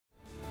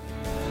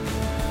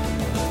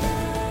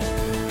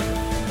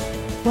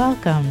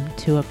Welcome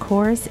to A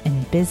Course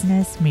in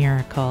Business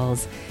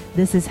Miracles.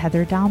 This is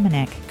Heather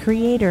Dominick,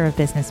 creator of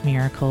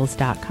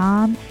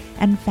BusinessMiracles.com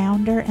and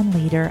founder and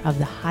leader of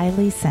the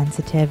highly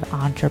sensitive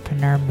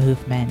entrepreneur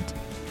movement.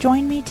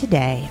 Join me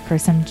today for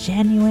some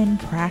genuine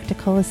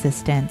practical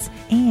assistance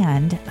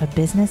and a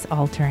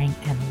business-altering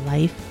and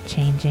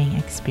life-changing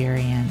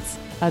experience,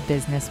 a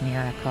business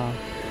miracle.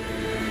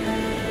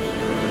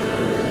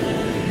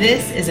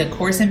 This is A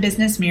Course in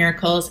Business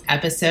Miracles,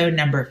 episode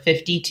number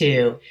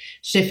 52,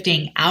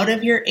 Shifting Out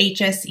of Your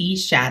HSE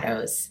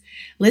Shadows.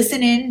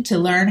 Listen in to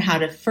learn how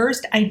to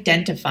first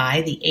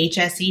identify the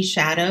HSE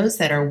shadows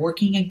that are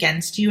working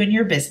against you in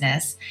your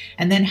business,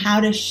 and then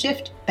how to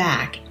shift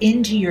back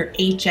into your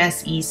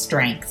HSE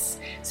strengths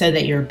so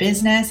that your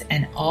business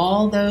and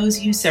all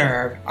those you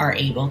serve are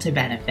able to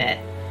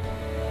benefit.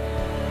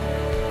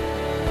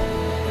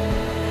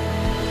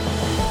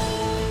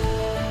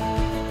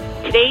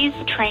 Today's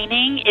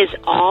training is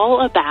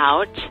all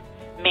about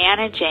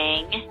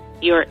managing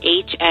your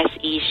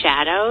HSE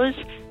shadows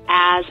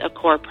as a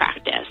core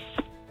practice.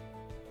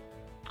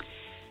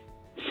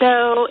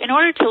 So in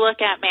order to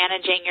look at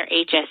managing your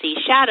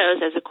HSE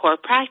shadows as a core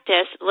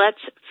practice, let's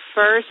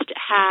first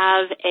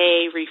have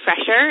a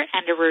refresher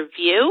and a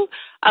review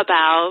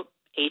about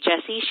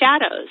HSE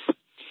shadows.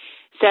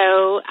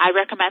 So I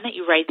recommend that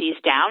you write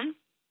these down.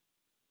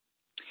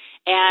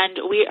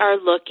 And we are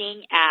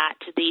looking at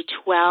the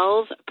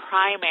 12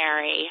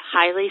 primary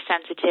highly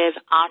sensitive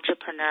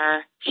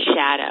entrepreneur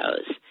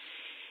shadows.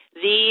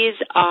 These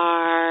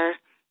are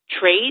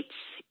traits,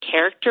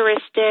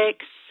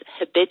 characteristics,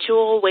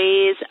 habitual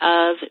ways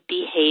of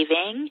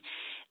behaving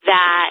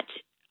that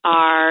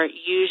are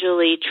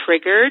usually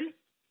triggered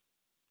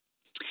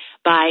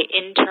by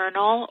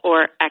internal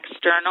or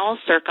external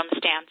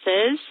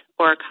circumstances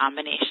or a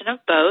combination of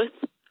both.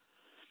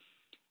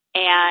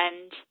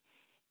 And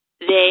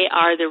they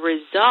are the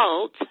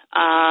result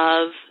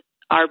of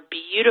our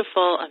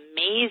beautiful,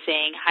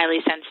 amazing, highly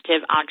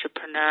sensitive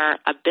entrepreneur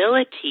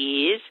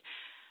abilities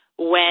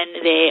when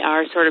they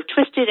are sort of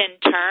twisted and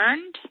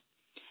turned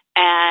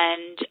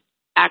and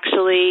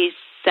actually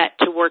set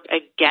to work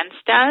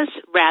against us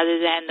rather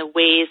than the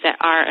ways that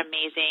our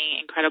amazing,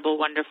 incredible,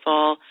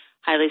 wonderful,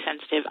 highly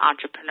sensitive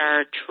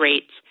entrepreneur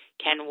traits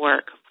can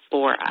work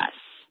for us.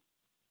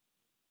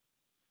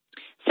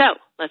 So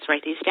let's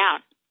write these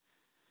down.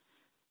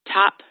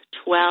 Top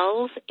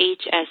 12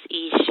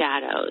 HSE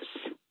shadows.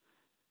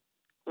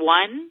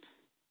 1,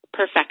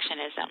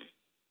 perfectionism.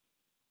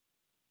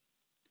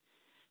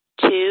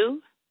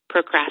 2,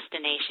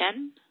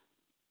 procrastination.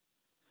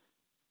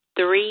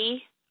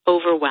 3,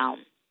 overwhelm.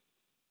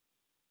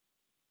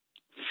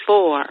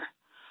 4,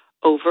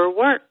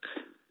 overwork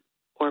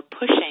or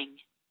pushing.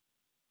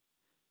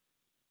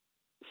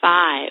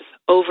 5,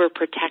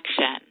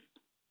 overprotection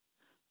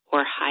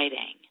or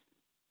hiding.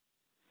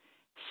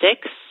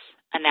 6,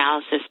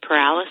 analysis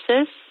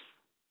paralysis.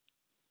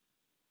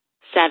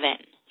 7,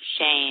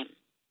 shame.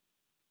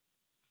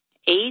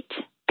 8,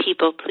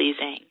 people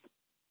pleasing.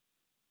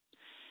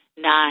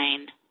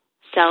 9,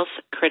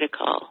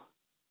 self-critical.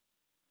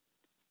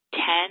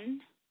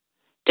 10,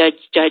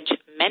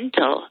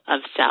 judgmental of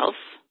self.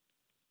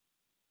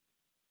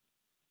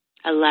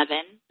 11,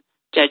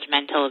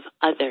 judgmental of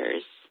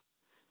others.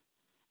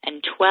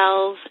 And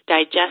 12,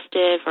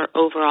 digestive or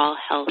overall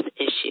health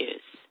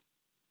issues.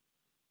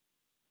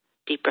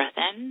 Deep breath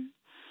in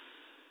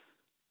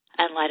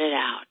and let it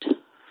out.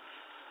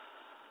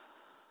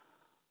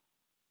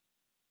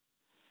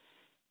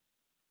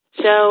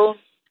 So,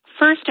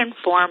 first and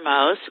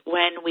foremost,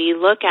 when we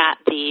look at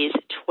these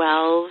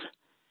 12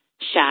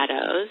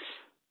 shadows,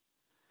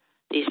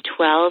 these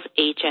 12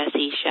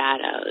 HSE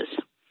shadows,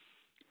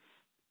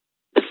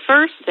 the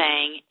first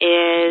thing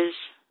is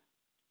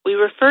we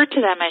refer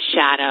to them as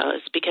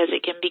shadows because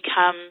it can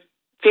become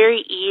very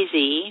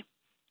easy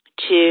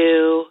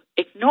to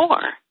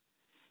ignore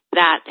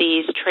that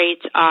these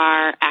traits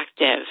are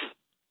active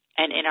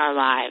and in our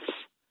lives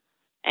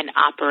and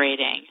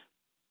operating,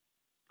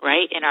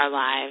 right, in our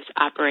lives,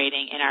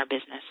 operating in our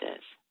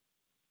businesses.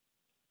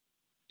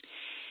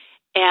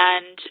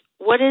 And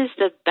what is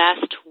the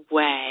best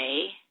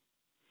way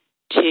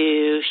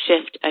to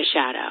shift a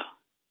shadow?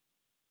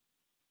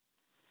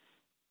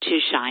 To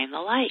shine the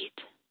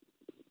light.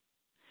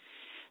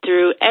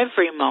 Through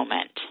every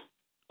moment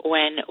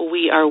when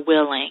we are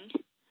willing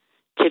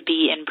to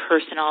be in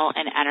personal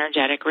and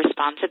energetic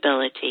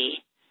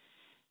responsibility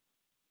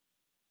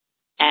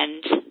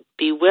and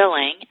be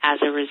willing, as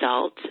a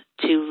result,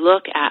 to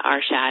look at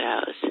our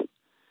shadows.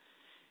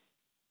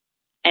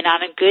 And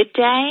on a good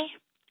day,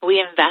 we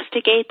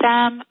investigate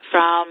them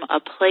from a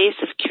place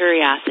of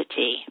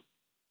curiosity.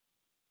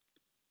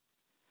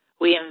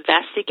 We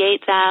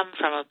investigate them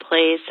from a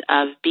place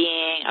of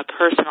being a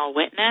personal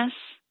witness,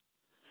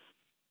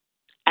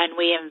 and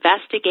we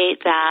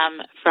investigate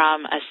them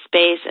from a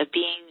space of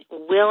being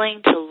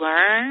willing to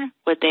learn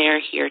what they are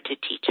here to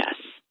teach us.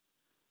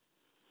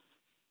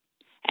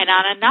 And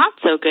on a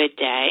not-so-good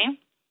day,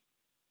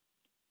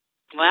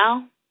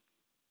 well,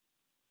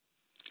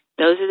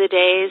 those are the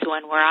days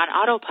when we're on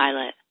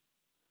autopilot.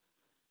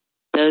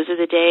 Those are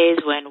the days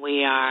when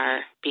we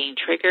are being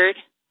triggered.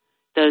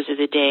 Those are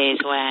the days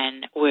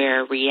when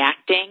we're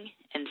reacting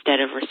instead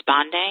of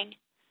responding.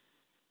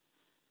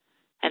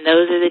 And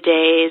those are the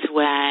days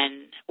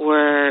when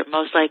we're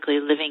most likely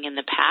living in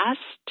the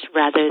past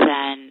rather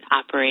than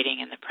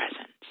operating in the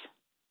present.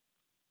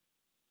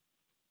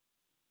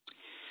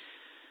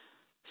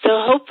 So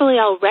hopefully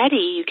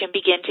already you can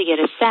begin to get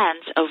a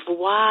sense of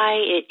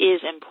why it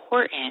is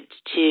important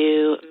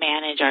to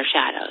manage our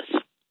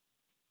shadows.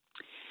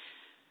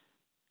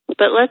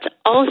 But let's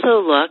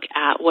also look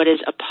at what is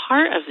a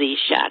part of these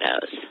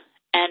shadows.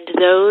 And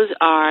those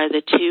are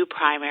the two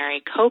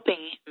primary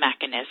coping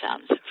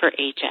mechanisms for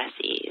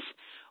HSEs,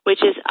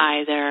 which is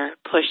either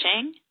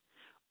pushing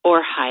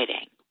or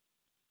hiding.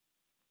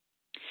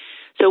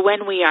 So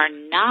when we are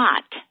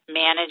not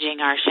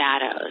managing our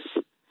shadows,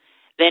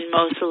 then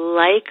most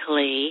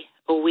likely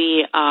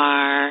we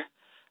are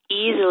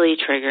easily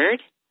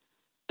triggered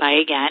by,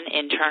 again,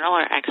 internal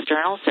or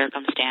external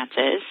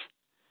circumstances,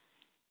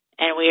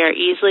 and we are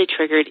easily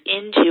triggered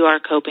into our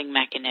coping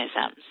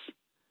mechanisms,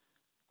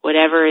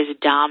 whatever is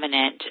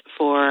dominant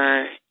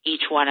for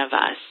each one of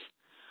us,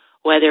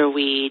 whether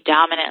we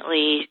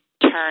dominantly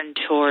turn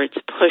towards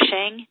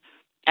pushing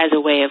as a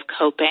way of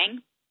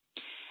coping.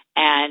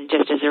 And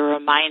just as a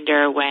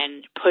reminder,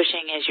 when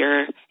pushing is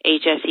your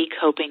HSE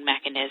coping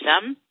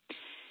mechanism,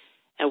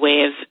 a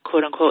way of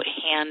quote-unquote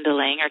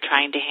handling or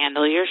trying to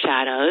handle your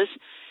shadows,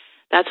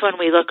 that's when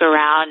we look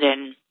around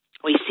and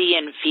we see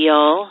and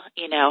feel,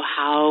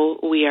 how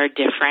we are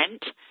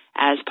different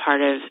as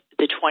part of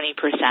the 20%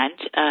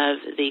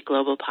 of the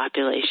global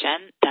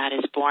population that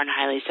is born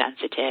highly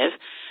sensitive.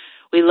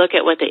 We look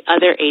at what the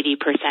other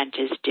 80%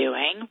 is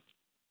doing.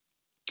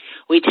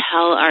 We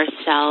tell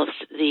ourselves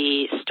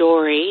the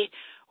story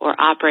or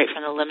operate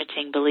from the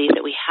limiting belief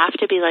that we have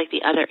to be like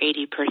the other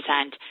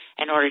 80%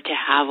 in order to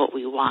have what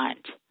we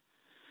want.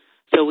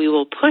 So we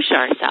will push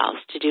ourselves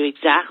to do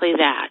exactly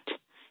that.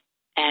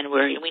 And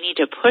we need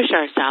to push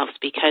ourselves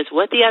because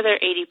what the other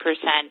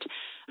 80%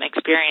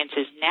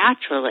 experiences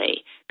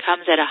naturally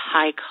comes at a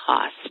high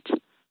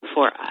cost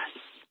for us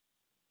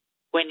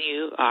when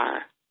you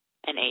are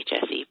an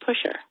HSE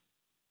pusher.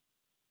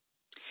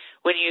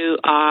 When you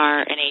are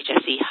an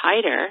HSE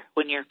hider,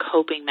 when your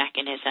coping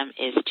mechanism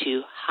is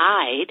to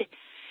hide,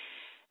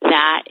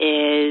 that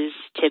is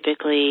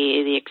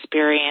typically the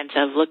experience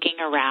of looking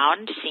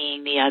around,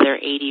 seeing the other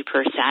 80%,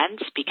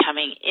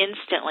 becoming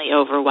instantly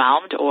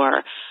overwhelmed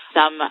or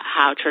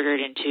somehow triggered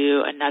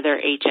into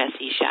another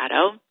HSE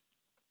shadow.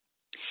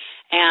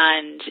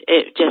 And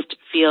it just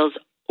feels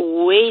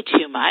way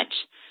too much.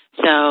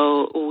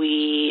 So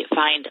we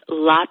find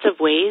lots of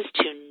ways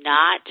to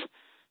not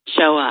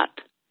show up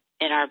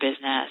in our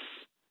business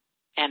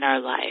and our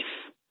life.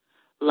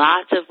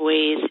 Lots of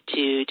ways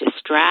to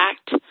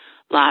distract,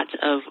 lots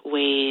of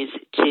ways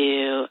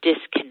to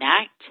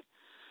disconnect,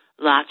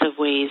 lots of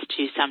ways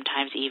to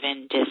sometimes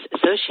even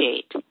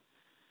disassociate,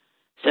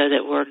 so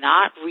that we're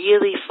not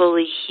really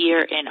fully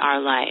here in our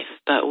life,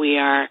 but we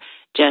are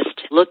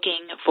just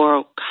looking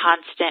for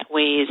constant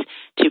ways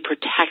to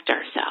protect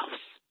ourselves.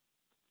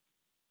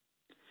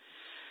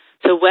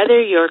 So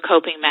whether your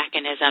coping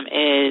mechanism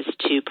is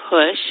to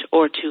push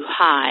or to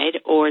hide,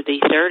 or the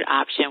third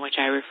option, which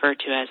I refer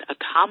to as a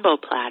combo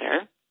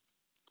platter,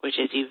 which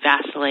is you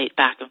vacillate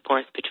back and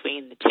forth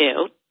between the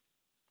two,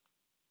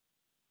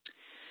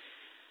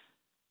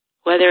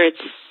 whether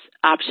it's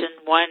option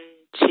 1,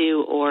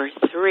 2, or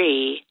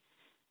 3,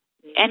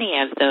 any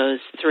of those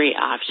 3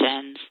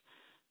 options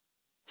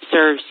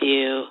serves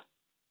you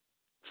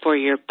for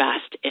your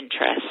best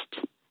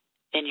interest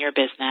in your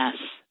business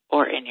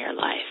or in your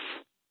life.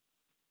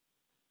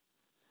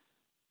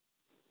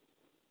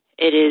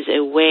 It is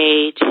a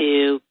way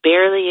to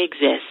barely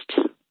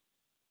exist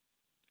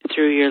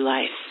through your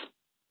life.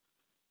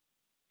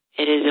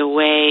 It is a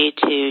way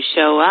to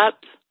show up,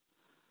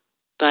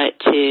 but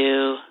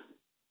to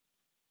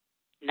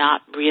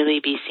not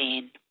really be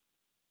seen.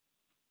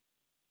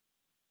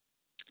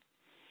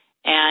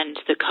 And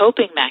the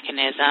coping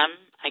mechanism,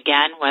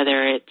 again,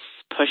 whether it's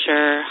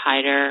pusher,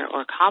 hider,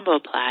 or combo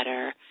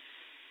platter,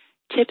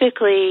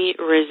 typically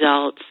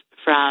results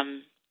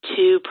from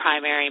 2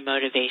 primary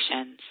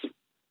motivations.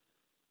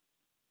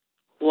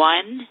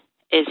 1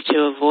 is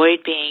to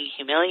avoid being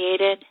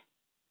humiliated,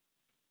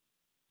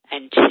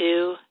 and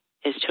 2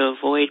 is to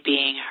avoid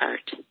being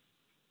hurt.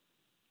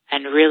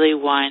 And really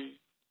 1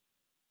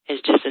 is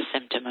just a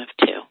symptom of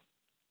 2.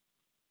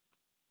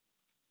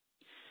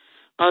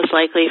 Most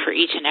likely for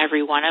each and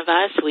every one of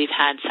us, we've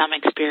had some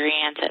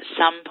experience at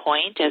some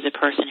point as a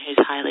person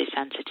who's highly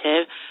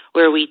sensitive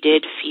where we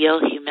did feel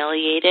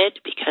humiliated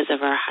because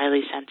of our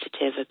highly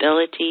sensitive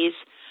abilities,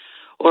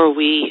 or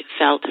we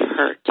felt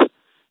hurt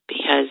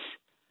because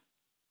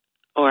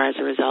or as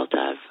a result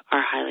of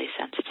our highly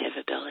sensitive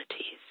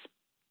abilities.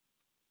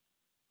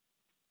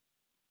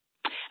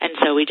 And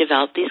so we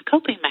developed these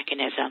coping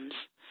mechanisms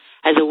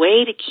as a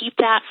way to keep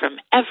that from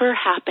ever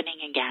happening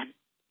again.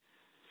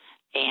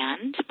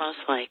 And most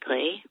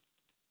likely,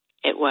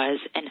 it was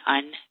an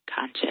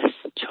unconscious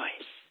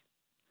choice.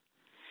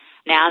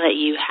 Now that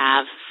you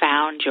have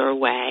found your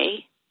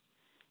way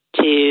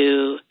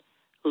to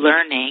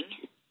learning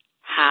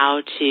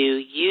how to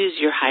use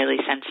your highly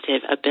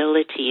sensitive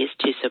abilities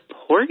to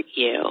support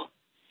you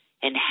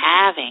in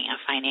having a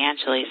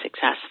financially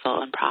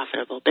successful and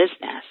profitable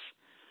business,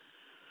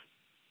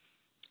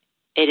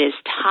 it is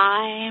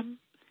time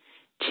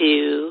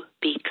to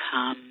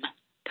become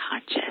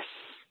conscious.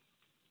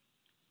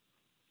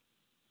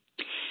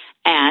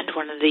 And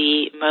one of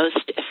the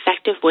most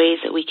effective ways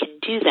that we can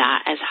do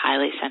that as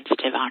highly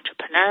sensitive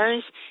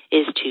entrepreneurs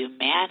is to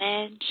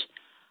manage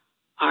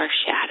our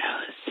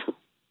shadows.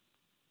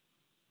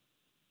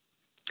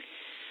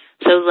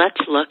 So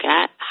let's look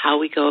at how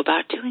we go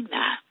about doing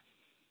that.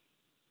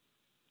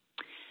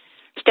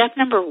 Step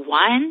number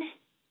 1,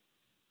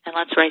 and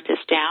let's write this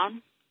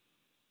down,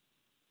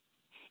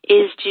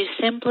 is to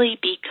simply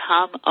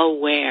become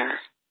aware.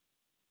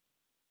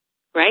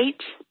 Right?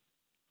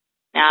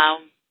 Now,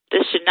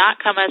 this should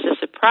not come as a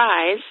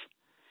surprise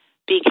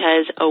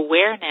because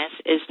awareness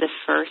is the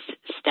first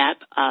step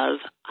of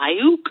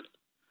AYUK.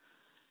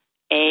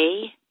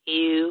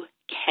 A-U-K,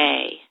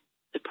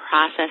 the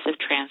process of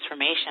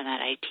transformation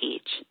that I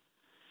teach.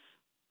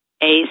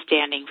 A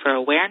standing for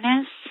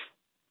awareness,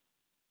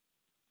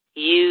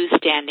 U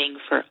standing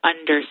for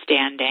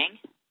understanding,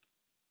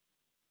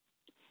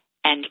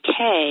 and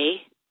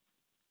K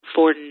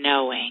for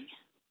knowing.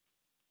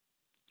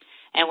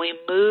 And we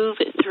move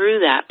through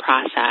that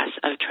process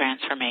of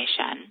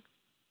transformation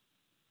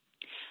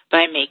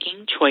by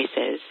making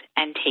choices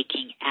and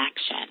taking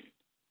action.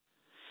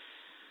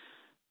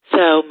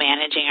 So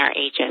managing our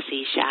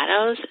HSE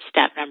shadows,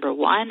 step number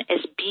 1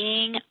 is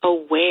being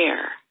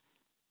aware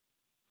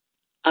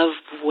of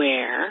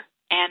where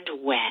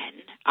and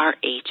when our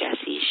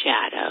HSE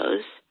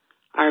shadows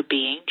are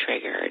being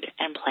triggered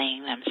and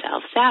playing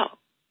themselves out.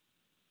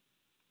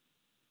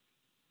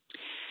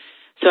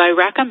 So I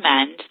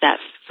recommend that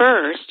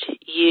first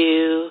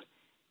you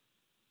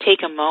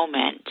take a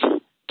moment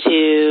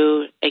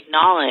to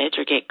acknowledge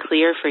or get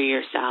clear for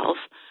yourself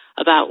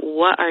about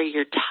what are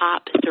your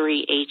top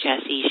 3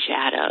 HSE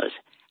shadows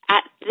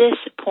at this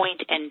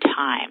point in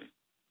time.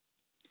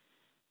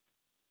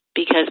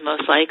 Because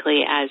most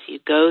likely as you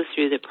go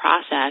through the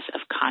process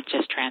of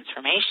conscious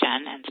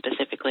transformation, and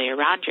specifically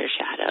around your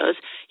shadows,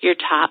 your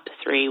top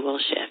 3 will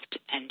shift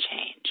and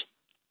change.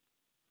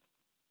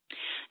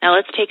 Now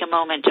let's take a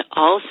moment to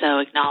also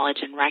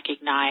acknowledge and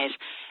recognize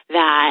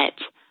that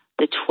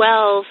the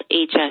 12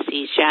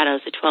 HSE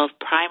shadows, the 12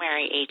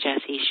 primary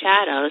HSE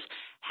shadows,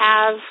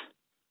 have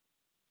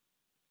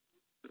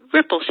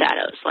ripple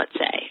shadows, let's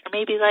say, or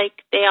maybe like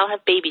they all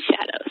have baby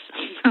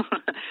shadows,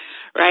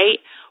 right?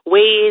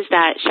 Ways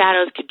that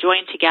shadows could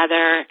join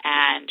together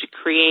and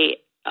create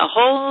a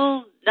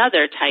whole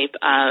other type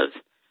of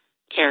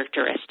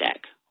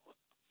characteristic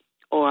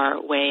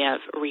or way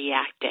of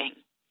reacting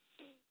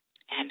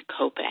and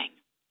coping.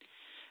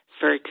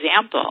 For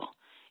example,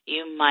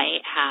 you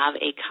might have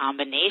a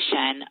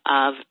combination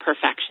of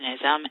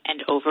perfectionism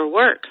and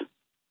overwork.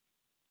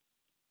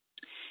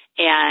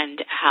 And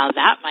how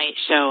that might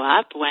show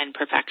up when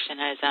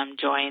perfectionism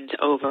joins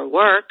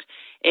overwork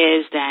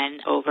is then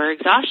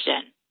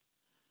overexhaustion,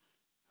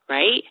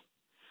 right?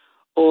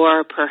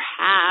 Or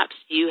perhaps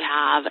you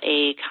have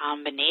a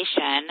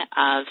combination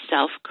of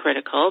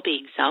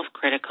being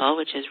self-critical,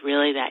 which is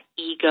really that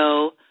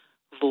ego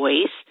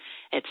voice.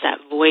 It's that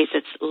voice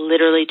that's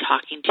literally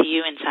talking to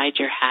you inside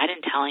your head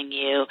and telling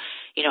you,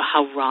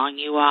 how wrong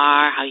you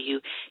are, how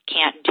you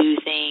can't do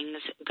things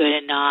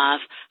good enough,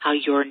 how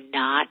you're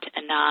not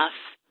enough.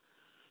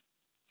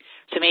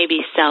 So maybe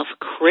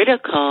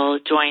self-critical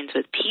joins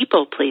with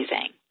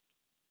people-pleasing.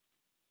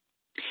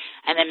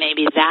 And then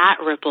maybe that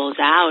ripples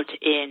out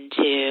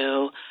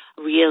into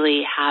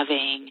really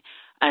having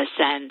a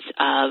sense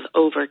of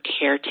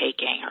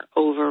over-caretaking or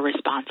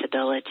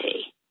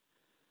over-responsibility,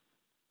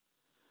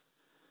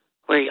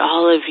 where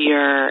all of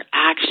your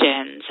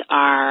actions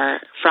are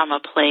from a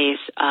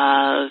place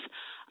of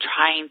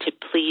trying to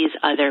please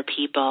other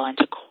people and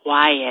to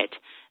quiet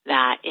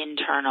that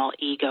internal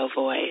ego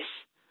voice.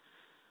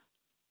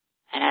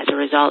 And as a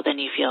result, then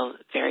you feel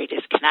very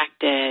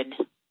disconnected,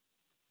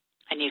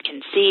 and you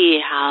can see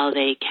how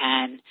they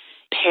can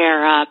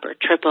pair up or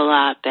triple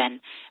up and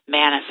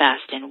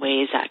manifest in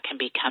ways that can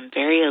become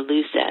very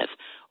elusive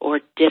or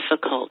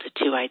difficult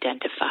to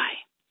identify.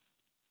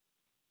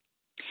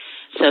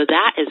 So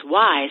that is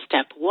why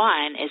step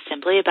 1 is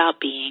simply about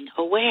being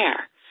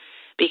aware.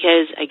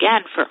 Because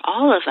again, for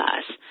all of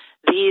us,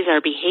 these are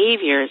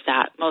behaviors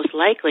that most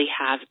likely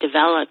have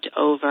developed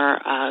over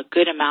a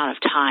good amount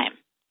of time.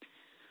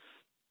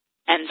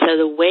 And so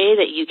the way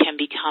that you can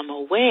become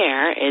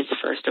aware is,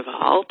 first of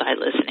all, by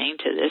listening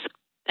to this,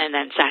 and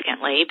then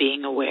secondly,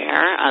 being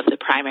aware of the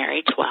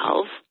primary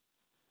 12,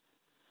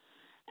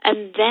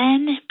 and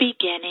then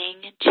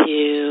beginning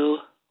to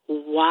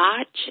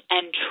watch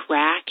and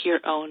track your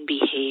own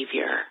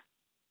behavior.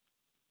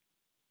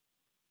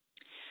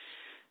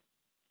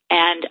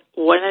 And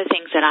one of the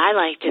things that I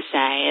like to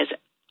say is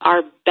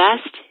our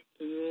best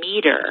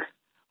meter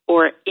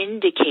or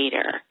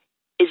indicator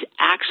is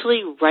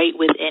actually right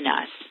within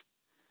us.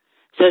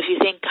 So if you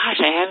think, gosh,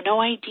 I have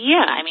no idea.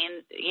 I mean,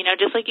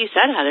 just like you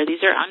said, Heather,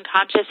 these are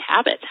unconscious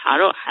habits. I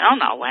don't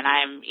know when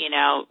I'm,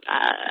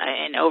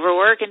 in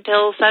overwork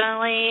until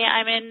suddenly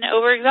I'm in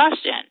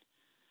overexhaustion.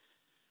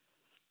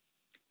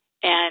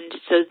 And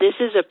so this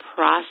is a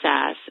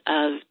process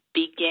of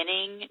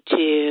beginning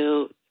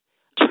to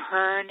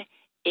turn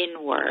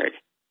inward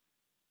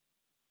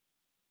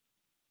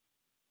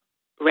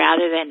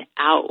rather than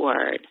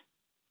outward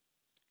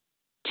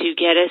to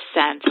get a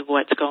sense of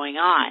what's going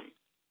on,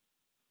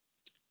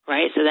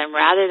 right? So then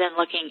rather than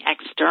looking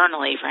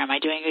externally for, am I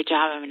doing a good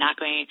job, am I not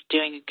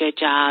doing a good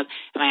job,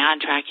 am I on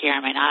track here,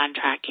 am I not on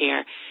track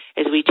here,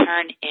 is we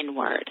turn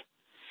inward.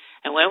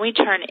 And when we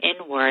turn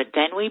inward,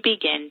 then we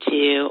begin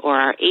to, or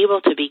are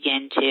able to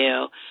begin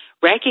to,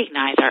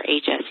 recognize our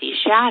HSE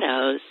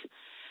shadows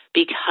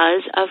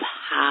because of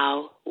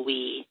how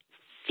we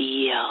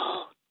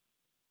feel.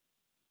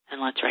 And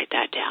let's write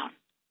that down.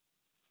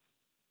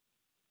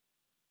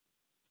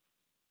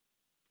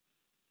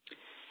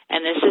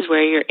 And this is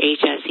where your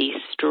HSE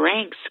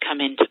strengths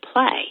come into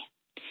play,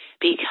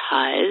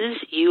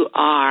 because you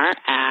are,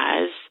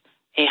 as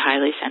a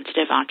highly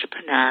sensitive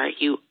entrepreneur,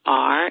 you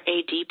are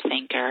a deep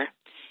thinker,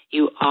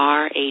 you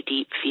are a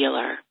deep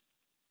feeler.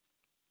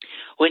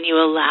 When you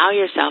allow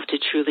yourself to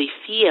truly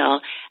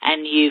feel,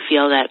 and you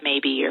feel that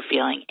maybe you're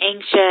feeling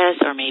anxious,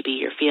 or maybe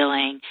you're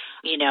feeling,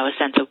 a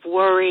sense of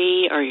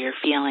worry, or you're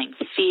feeling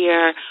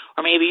fear,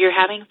 or maybe you're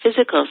having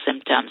physical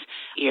symptoms.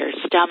 Your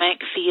stomach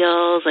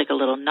feels like a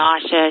little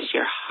nauseous,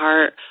 your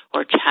heart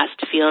or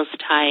chest feels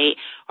tight,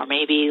 or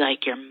maybe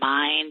like your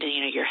mind,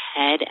 your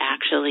head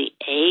actually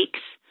aches.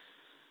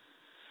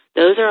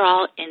 Those are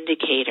all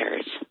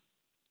indicators.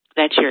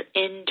 That's your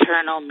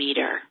internal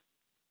meter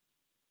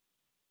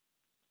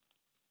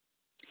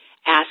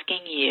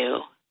asking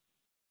you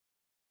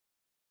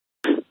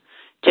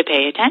to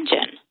pay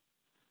attention,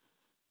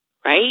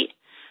 right?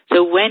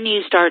 So when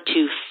you start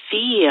to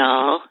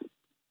feel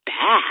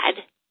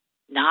bad,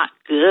 not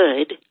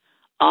good,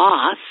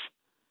 off,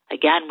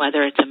 again,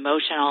 whether it's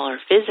emotional or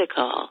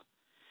physical,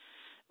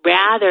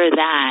 rather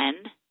than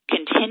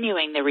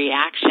continuing the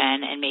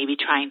reaction and maybe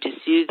trying to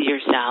soothe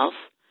yourself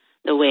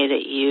the way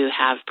that you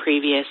have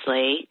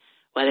previously,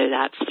 whether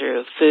that's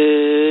through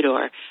food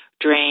or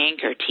drink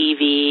or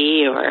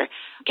TV or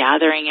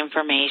gathering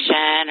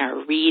information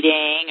or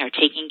reading or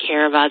taking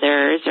care of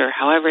others or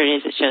however it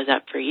is it shows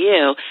up for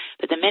you.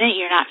 But the minute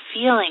you're not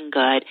feeling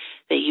good,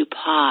 that you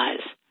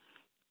pause.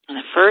 And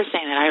the first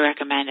thing that I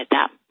recommend at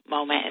that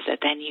moment is that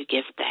then you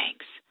give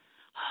thanks.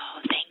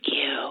 Oh, thank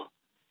you.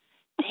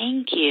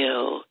 Thank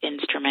you,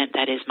 instrument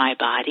that is my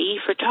body,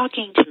 for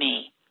talking to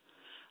me.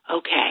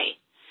 Okay,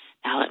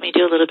 now let me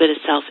do a little bit of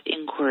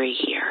self-inquiry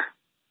here.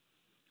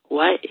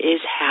 What is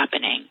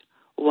happening?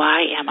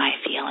 Why am I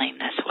feeling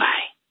this way?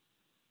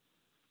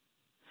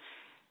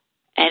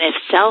 And if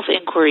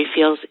self-inquiry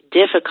feels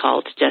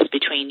difficult just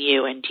between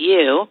you and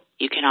you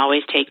can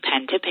always take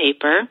pen to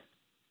paper,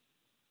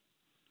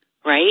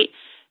 right?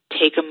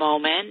 Take a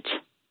moment,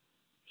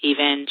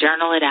 even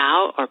journal it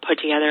out or put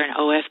together an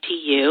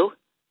OFTU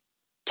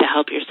to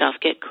help yourself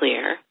get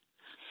clear.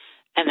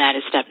 And that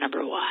is step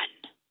number 1,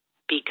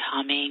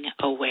 becoming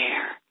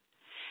aware.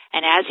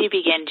 And as you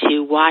begin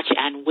to watch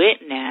and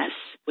witness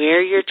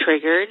where you're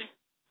triggered,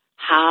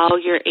 how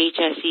your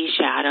HSE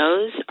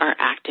shadows are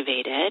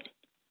activated,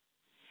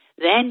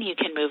 then you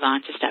can move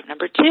on to step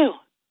number 2.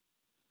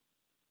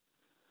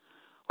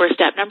 Where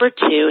step number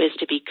 2 is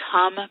to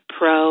become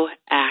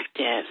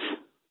proactive.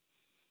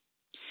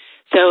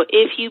 So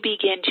if you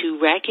begin to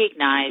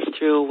recognize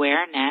through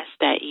awareness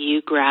that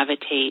you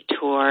gravitate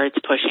towards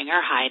pushing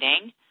or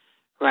hiding,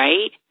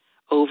 right?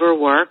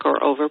 Overwork or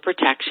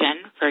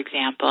overprotection, for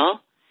example.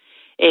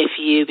 If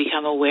you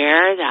become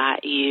aware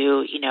that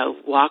you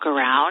walk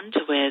around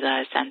with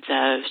a sense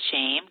of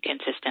shame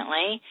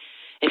consistently,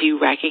 if you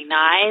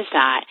recognize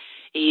that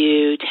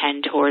you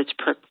tend towards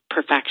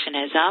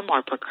perfectionism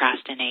or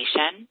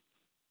procrastination,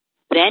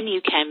 then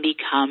you can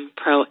become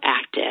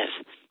proactive.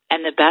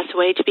 And the best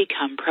way to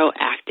become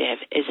proactive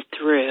is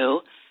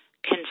through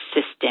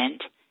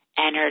consistent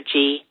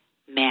energy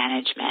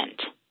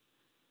management.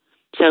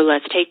 So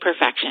let's take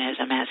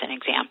perfectionism as an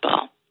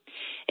example.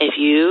 If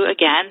you,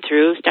 again,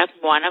 through step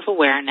 1 of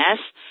awareness,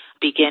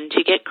 begin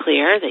to get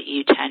clear that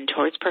you tend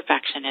towards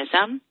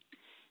perfectionism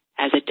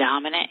as a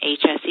dominant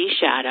HSE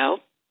shadow,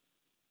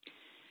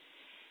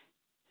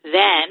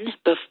 then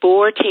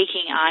before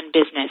taking on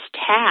business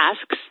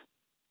tasks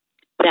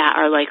that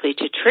are likely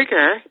to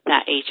trigger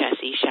that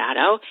HSE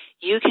shadow,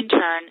 you can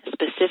turn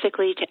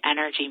specifically to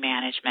energy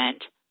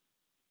management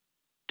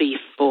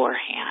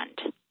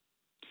beforehand,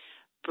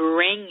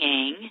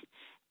 bringing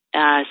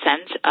a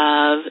sense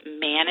of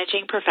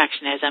managing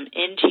perfectionism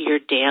into your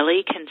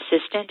daily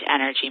consistent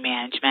energy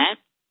management,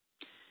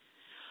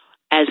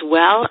 as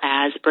well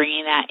as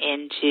bringing that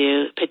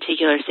into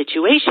particular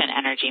situation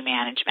energy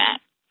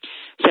management.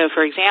 So,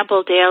 for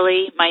example,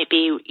 daily might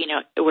be,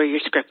 where you're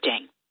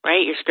scripting,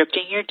 right? You're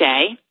scripting your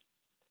day,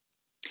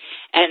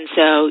 And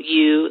so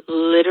you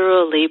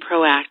literally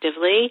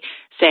proactively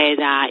say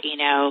that,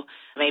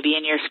 maybe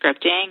in your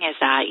scripting is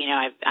that,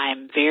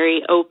 I'm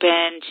very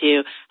open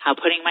to how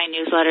putting my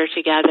newsletter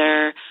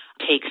together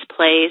takes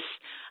place.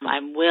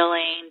 I'm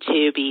willing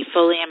to be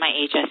fully in my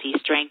HSE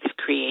strength of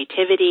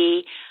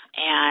creativity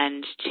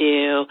and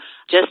to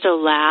just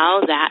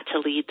allow that to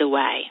lead the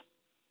way.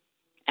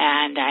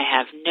 And I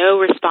have no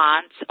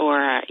response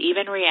or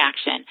even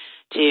reaction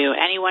to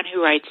anyone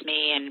who writes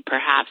me and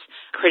perhaps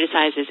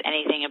criticizes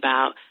anything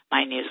about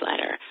my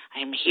newsletter.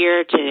 I'm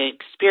here to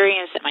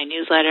experience that my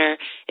newsletter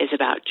is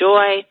about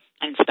joy,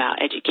 and it's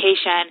about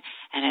education,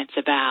 and it's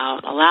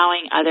about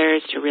allowing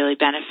others to really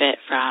benefit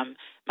from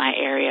my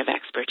area of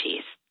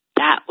expertise.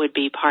 That would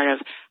be part of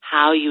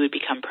how you would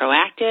become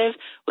proactive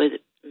with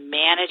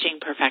managing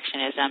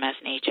perfectionism as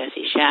an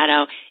HSE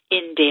shadow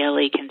in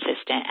daily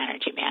consistent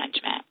energy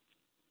management.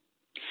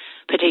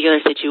 Particular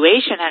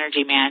situation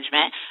energy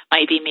management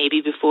might be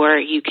maybe before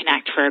you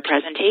connect for a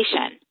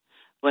presentation,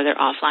 whether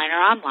offline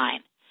or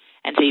online.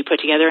 And so you put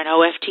together an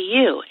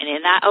OFTU, and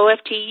in that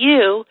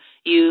OFTU,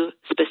 you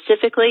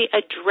specifically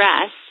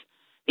address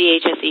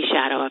the HSE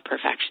shadow of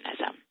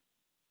perfectionism.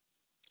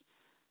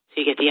 So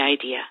you get the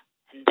idea,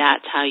 and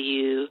that's how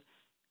you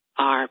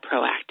are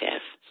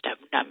proactive. Step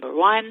number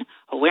 1,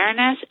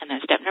 awareness, and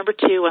then step number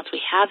 2, once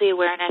we have the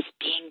awareness,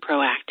 being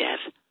proactive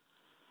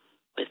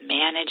with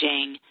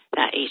managing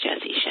that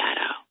HSE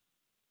shadow.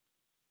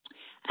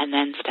 And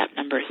then step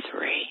number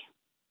 3.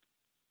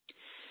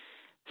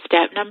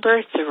 Step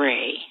number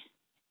 3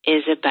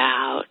 is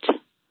about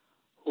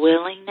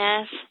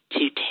willingness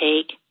to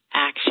take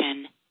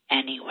action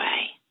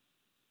anyway.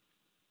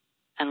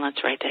 And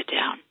let's write that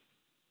down.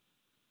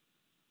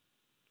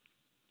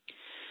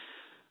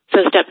 So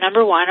step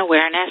number 1,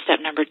 awareness. Step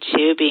number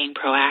 2, being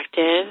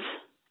proactive.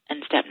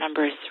 And step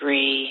number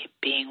 3,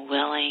 being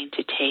willing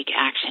to take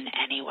action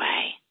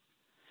anyway.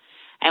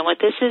 And what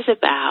this is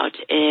about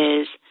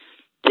is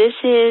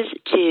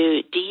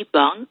to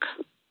debunk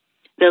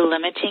the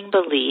limiting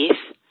belief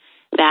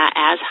that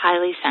as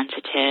highly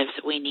sensitives,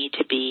 we need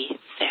to be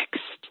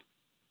fixed.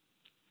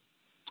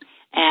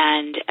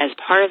 And as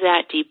part of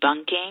that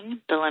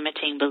debunking, the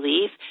limiting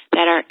belief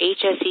that our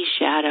HSE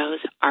shadows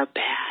are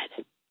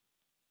bad.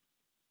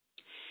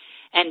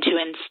 And to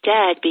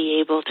instead be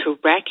able to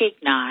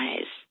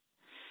recognize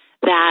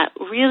that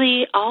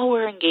really all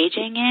we're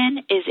engaging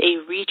in is a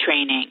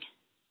retraining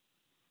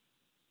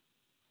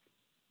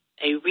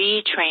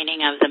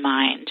of the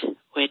mind,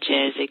 which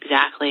is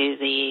exactly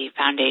the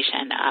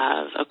foundation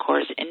of A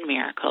Course in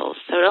Miracles.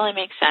 So it only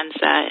makes sense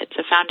that it's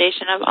a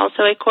foundation of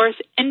also A Course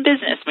in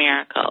Business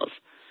Miracles,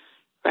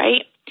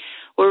 right?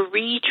 We're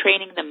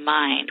retraining the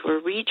mind. We're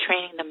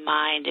retraining the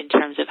mind in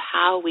terms of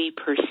how we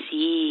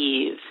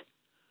perceive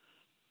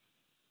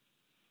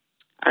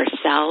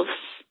ourselves,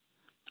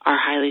 our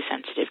highly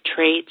sensitive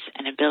traits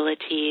and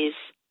abilities,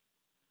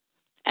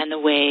 and the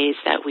ways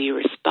that we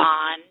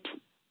respond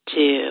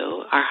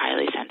to our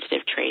highly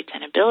sensitive traits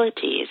and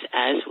abilities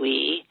as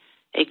we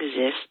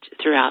exist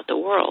throughout the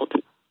world.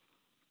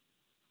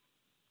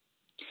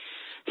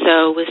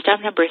 So with step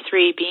number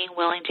 3, being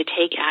willing to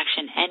take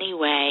action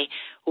anyway,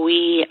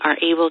 we are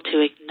able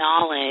to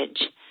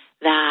acknowledge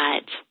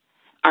that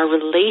our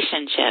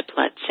relationship,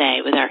 let's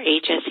say, with our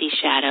HSE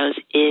shadows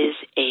is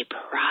a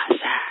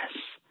process.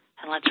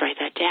 And let's write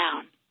that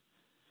down.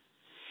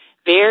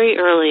 Very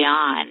early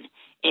on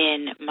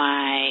in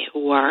my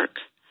work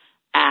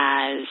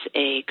as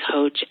a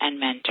coach and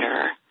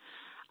mentor,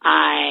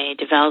 I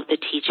developed the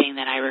teaching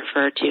that I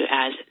refer to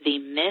as the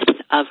myth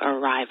of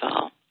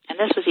arrival. And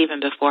this was even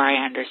before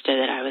I understood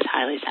that I was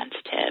highly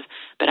sensitive,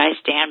 but I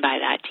stand by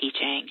that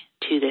teaching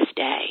to this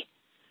day.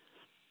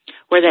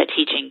 Where that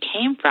teaching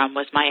came from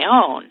was my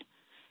own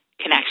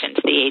connection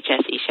to the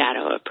HSE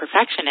shadow of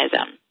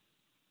perfectionism,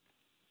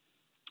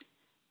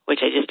 which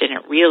I just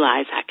didn't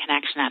realize that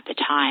connection at the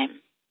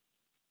time.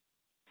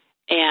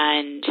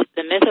 And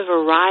the myth of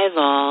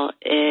arrival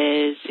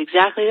is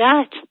exactly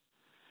that,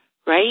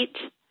 right?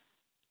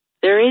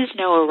 There is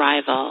no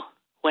arrival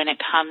when it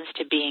comes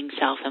to being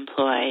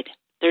self-employed.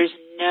 There's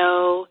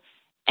no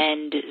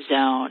end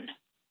zone.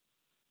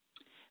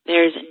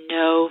 There's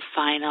no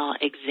final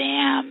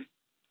exam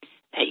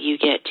that you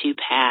get to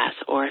pass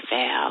or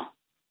fail.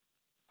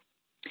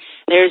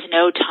 There's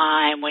no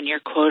time when you're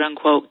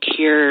quote-unquote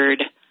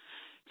cured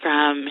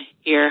from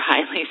your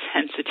highly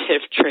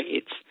sensitive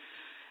traits,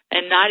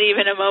 and not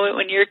even a moment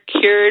when you're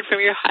cured from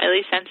your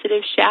highly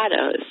sensitive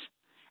shadows.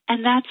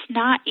 And that's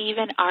not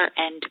even our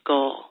end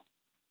goal.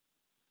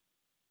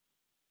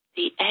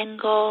 The end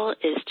goal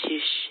is to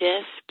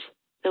shift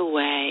the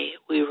way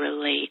we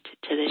relate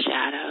to the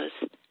shadows.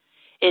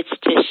 It's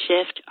to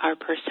shift our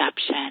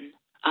perception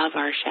of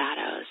our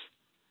shadows.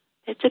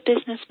 It's a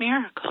business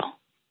miracle.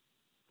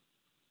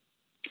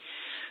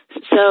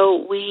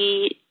 So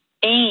we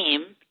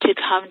aim to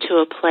come to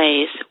a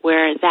place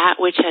where that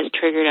which has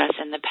triggered us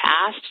in the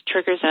past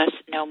triggers us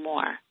no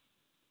more.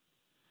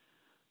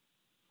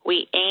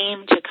 We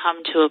aim to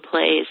come to a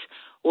place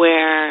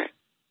where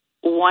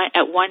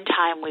at one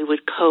time we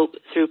would cope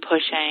through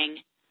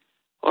pushing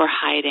or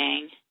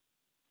hiding,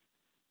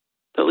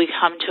 but we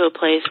come to a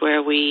place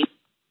where we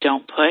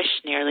don't push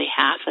nearly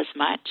half as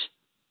much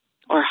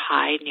or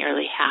hide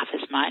nearly half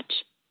as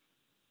much.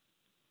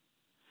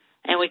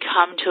 And we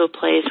come to a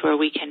place where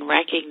we can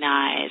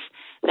recognize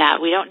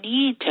that we don't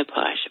need to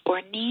push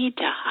or need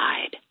to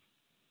hide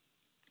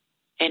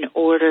in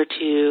order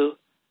to,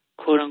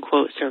 quote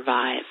unquote,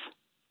 survive.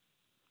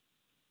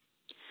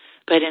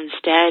 But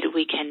instead,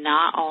 we can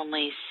not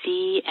only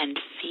see and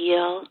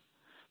feel,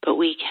 but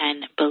we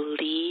can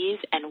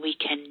believe and we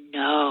can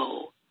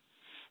know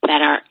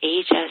that our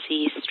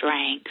HSE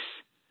strengths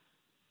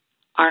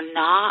are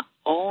not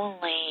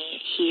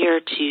only here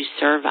to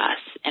serve us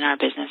in our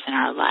business and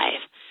our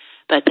life,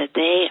 but that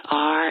they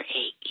are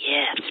a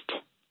gift.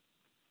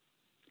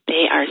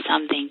 They are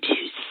something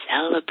to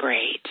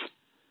celebrate.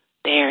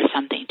 They are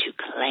something to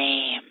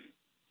claim.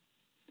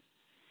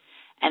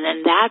 And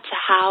then that's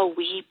how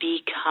we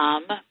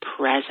become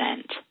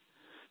present.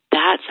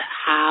 That's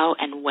how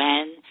and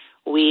when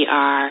we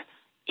are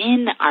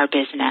in our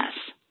business,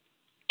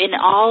 in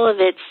all of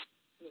its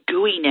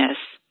gooiness,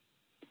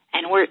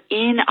 and we're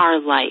in our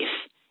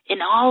life,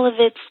 in all of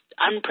its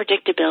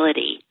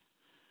unpredictability,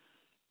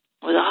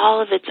 with all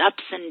of its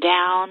ups and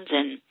downs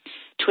and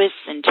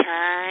twists and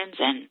turns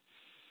and,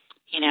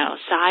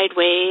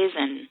 sideways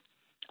and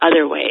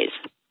other ways.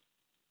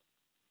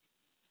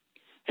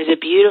 There's a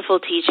beautiful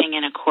teaching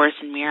in A Course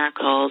in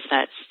Miracles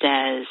that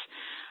says,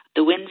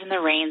 the winds and the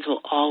rains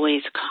will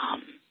always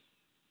come.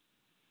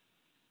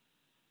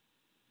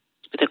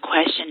 But the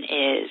question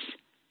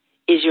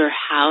is your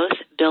house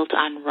built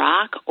on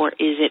rock or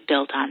is it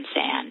built on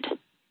sand?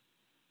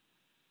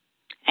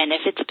 And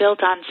if it's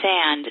built on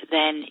sand,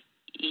 then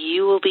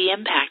you will be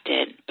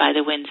impacted by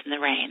the winds and the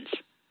rains.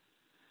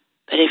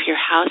 But if your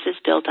house is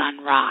built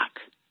on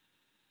rock,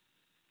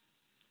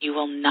 you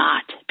will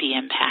not be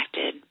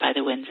impacted by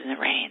the winds and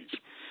the rains.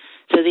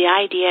 So the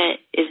idea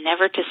is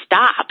never to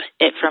stop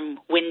it from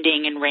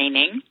winding and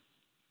raining,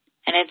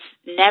 and it's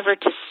never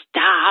to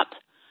stop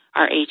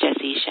our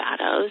HSE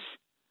shadows,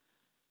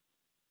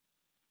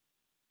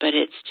 but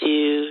it's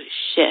to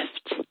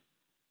shift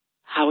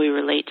how we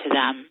relate to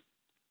them.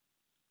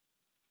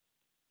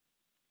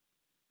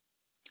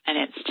 And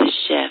it's to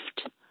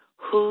shift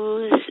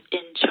who's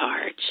in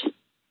charge,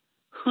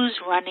 who's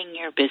running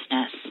your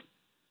business.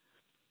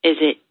 Is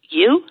it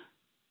you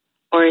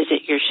or is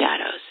it your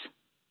shadows?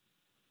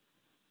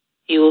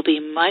 You will be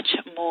much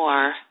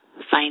more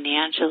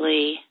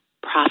financially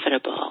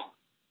profitable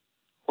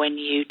when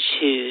you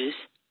choose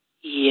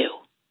you.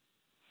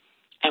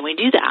 And we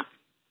do that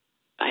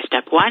by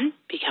step 1,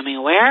 becoming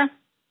aware.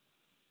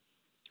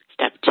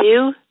 Step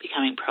 2,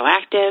 becoming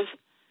proactive.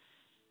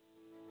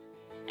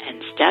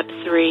 And step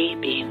 3,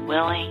 being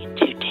willing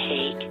to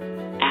take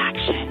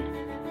action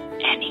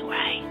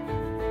anyway.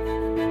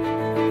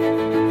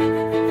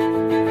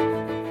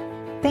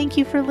 Thank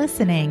you for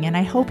listening, and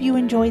I hope you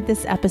enjoyed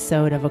this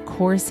episode of A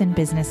Course in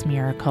Business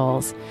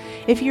Miracles.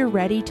 If you're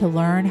ready to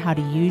learn how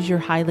to use your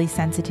highly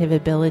sensitive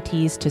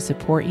abilities to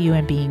support you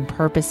in being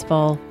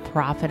purposeful,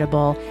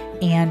 profitable,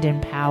 and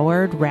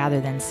empowered rather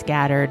than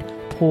scattered,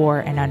 poor,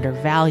 and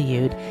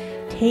undervalued,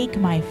 take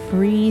my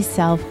free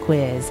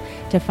self-quiz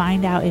to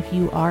find out if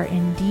you are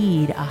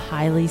indeed a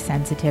highly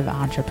sensitive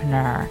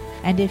entrepreneur.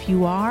 And if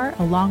you are,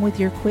 along with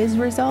your quiz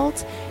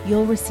results,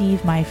 you'll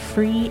receive my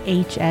free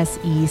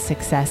HSE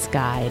Success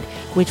Guide,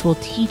 which will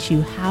teach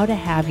you how to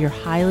have your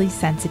highly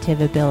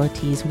sensitive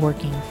abilities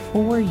working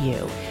for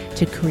you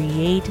to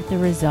create the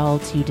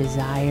results you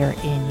desire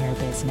in your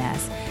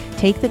business.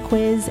 Take the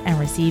quiz and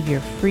receive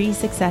your free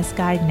success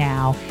guide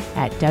now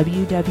at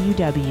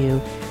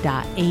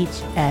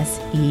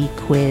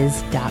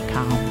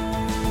www.hsequiz.com.